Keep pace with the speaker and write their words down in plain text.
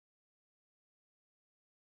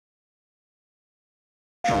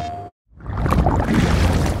Baby,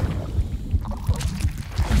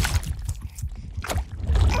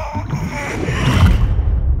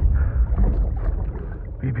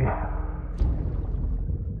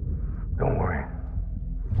 don't worry.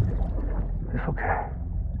 It's okay.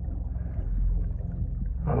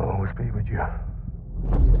 I'll always be with you.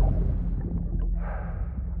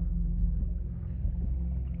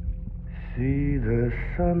 See the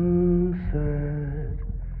sunset,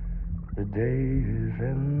 the day is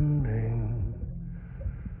ending.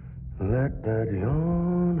 Let that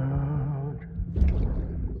yawn out,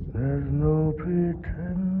 there's no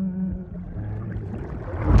pretending.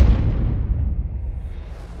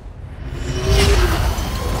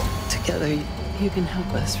 Together, you can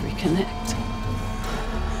help us reconnect.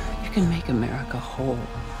 You can make America whole.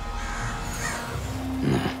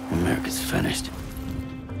 No, America's finished.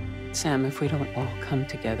 Sam, if we don't all come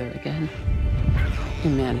together again,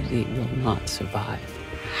 humanity will not survive.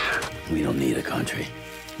 We don't need a country.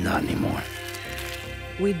 Not anymore.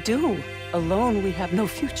 We do. Alone, we have no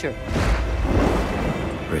future.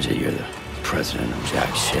 Bridget, you're the president of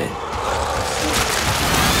jack shit.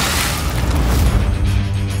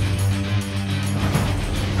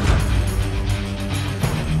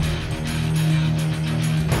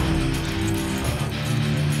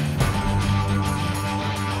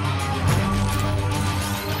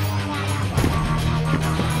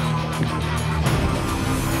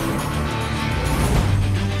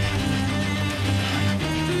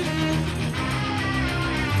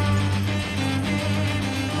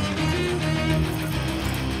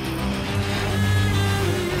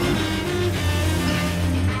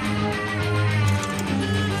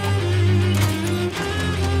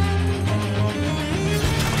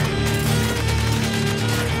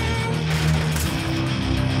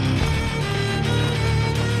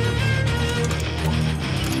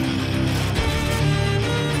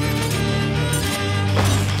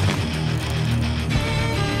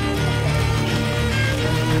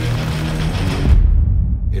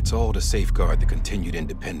 It's all to safeguard the continued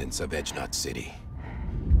independence of Edgenut City.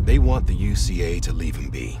 They want the UCA to leave him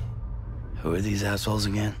be. Who are these assholes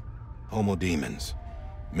again? Homo Demons.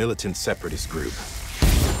 Militant separatist group.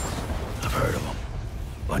 I've heard of them.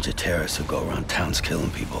 Bunch of terrorists who go around towns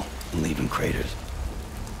killing people and leaving craters.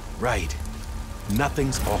 Right.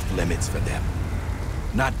 Nothing's off limits for them.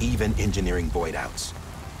 Not even engineering void outs.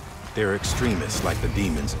 There are extremists like the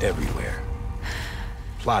demons everywhere.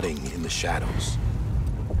 Plotting in the shadows.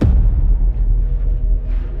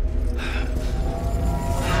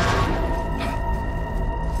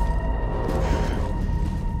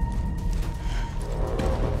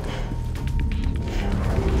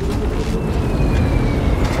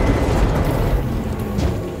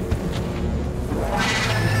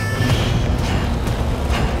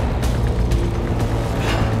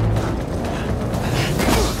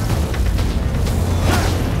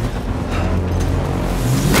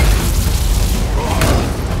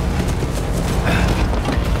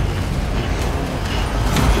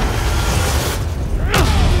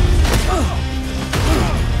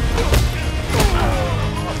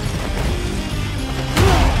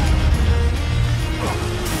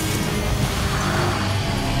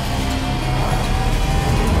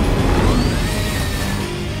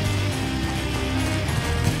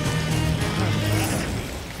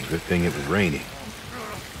 It was raining.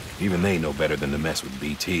 Even they know better than to mess with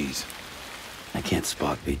BTs. I can't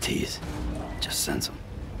spot BTs. Just sense them.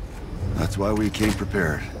 That's why we came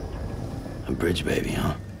prepared. A bridge baby,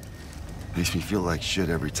 huh? Makes me feel like shit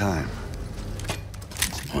every time.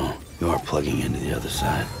 Well, you are plugging into the other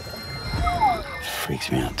side. Freaks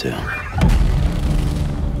me out, too.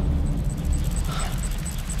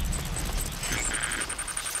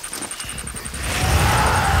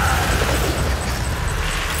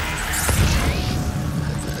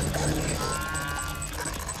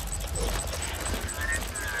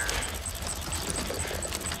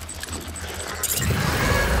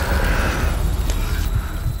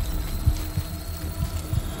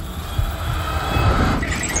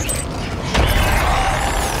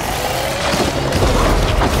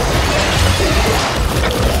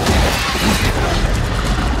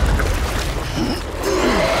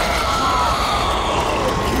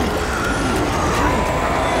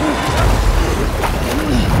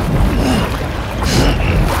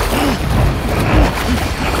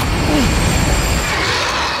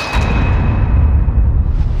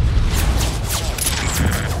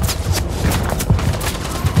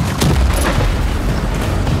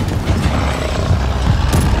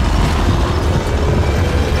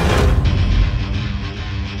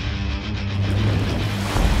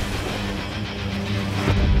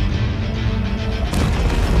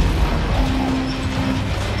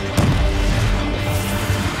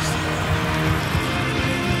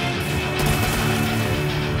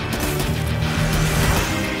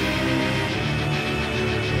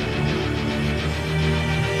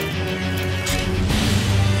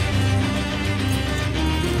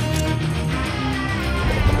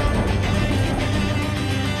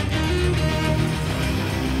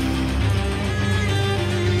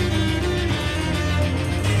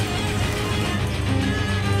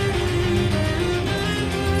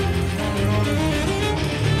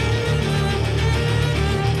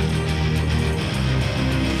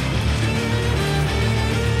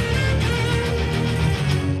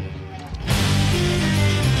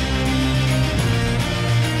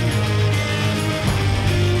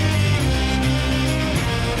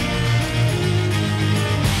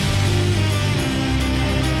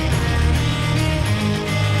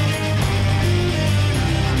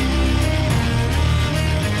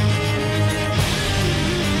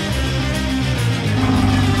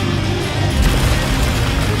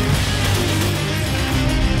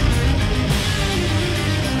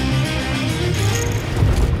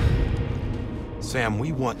 Sam,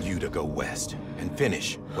 we want you to go west and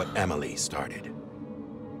finish what Emily started.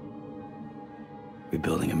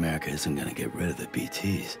 Rebuilding America isn't gonna get rid of the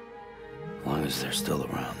BTs. As long as they're still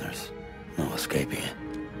around, there's no escaping it.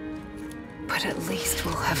 But at least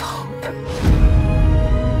we'll have hope.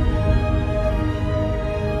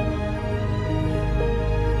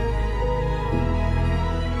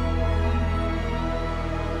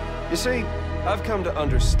 You see, I've come to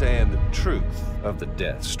understand the truth of the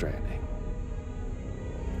Death Stranding.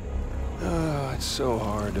 Oh, it's so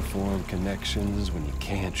hard to form connections when you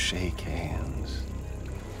can't shake hands.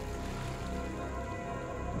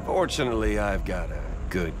 Fortunately, I've got a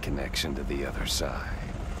good connection to the other side.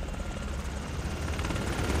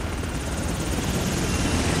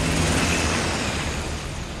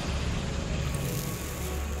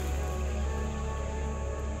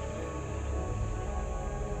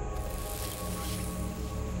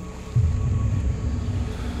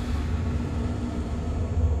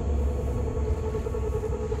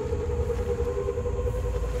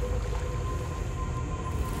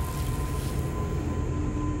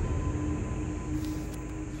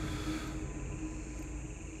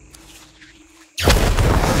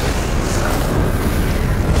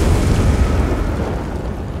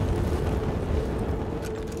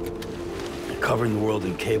 Covering the world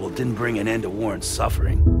in cable didn't bring an end to war and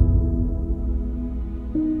suffering.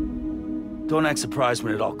 Don't act surprised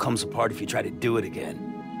when it all comes apart if you try to do it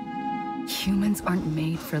again. Humans aren't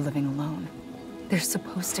made for living alone. They're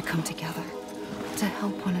supposed to come together, to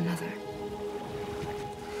help one another.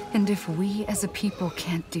 And if we as a people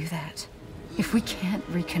can't do that, if we can't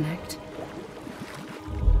reconnect,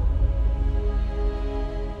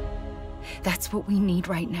 that's what we need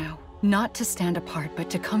right now. Not to stand apart, but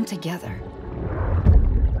to come together.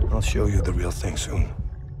 I'll show you the real thing soon.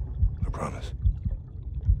 I promise.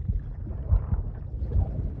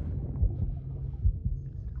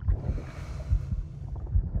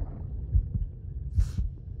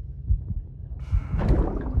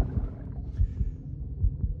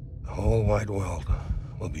 The whole wide world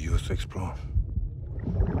will be yours to explore.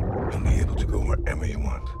 You'll be able to go wherever you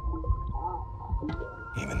want.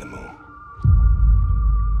 Even the moon.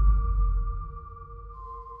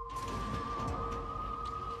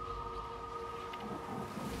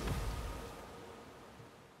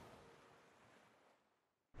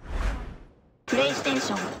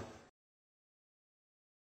 PlayStation